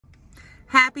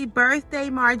Happy birthday,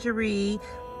 Marjorie.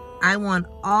 I want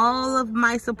all of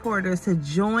my supporters to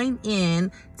join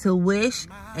in to wish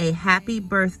a happy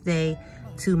birthday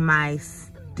to my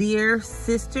dear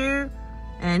sister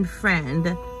and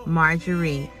friend,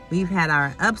 Marjorie. We've had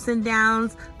our ups and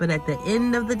downs, but at the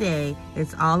end of the day,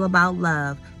 it's all about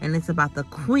love, and it's about the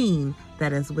queen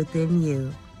that is within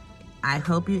you. I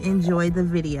hope you enjoyed the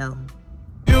video.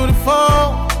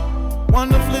 Beautiful,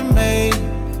 wonderfully made.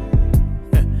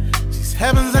 She's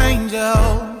heaven's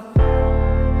angel.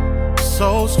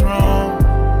 So strong,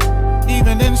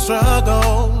 even in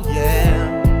struggle,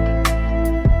 yeah.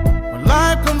 When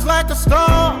life comes like a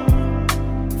storm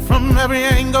from every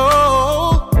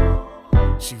angle,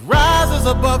 she rises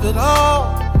above it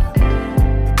all,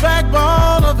 the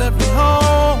backbone of every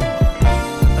home.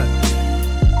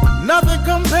 Nothing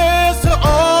compares to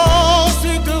all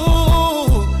she do.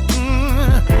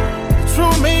 The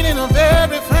true meaning of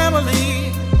every family.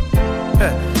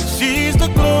 She's the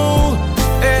glue.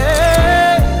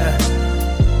 Yeah.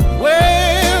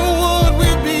 Where would we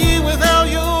be without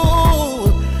you?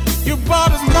 You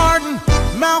brought us Martin,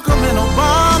 Malcolm, and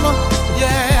Obama,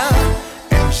 yeah,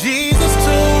 and Jesus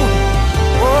too.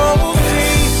 Oh,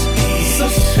 she's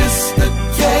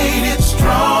sophisticated,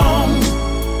 strong,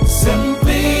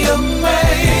 simply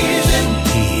amazing,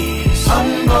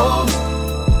 humble,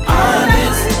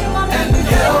 honest, and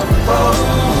helpful.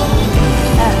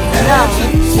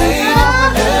 Educated,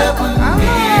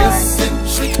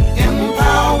 essentially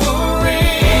empowering.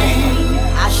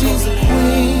 She's a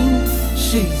queen,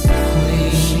 she's a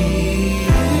queen.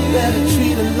 You better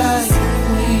treat her like a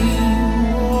queen.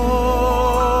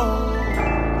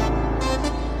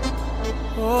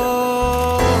 Oh,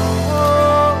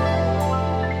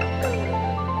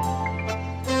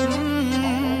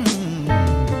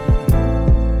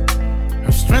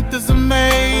 Her strength is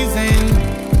amazing.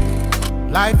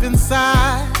 Life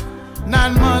inside,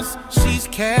 9 months she's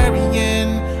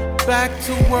carrying back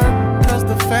to work, 'cause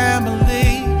the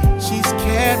family she's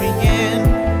carrying.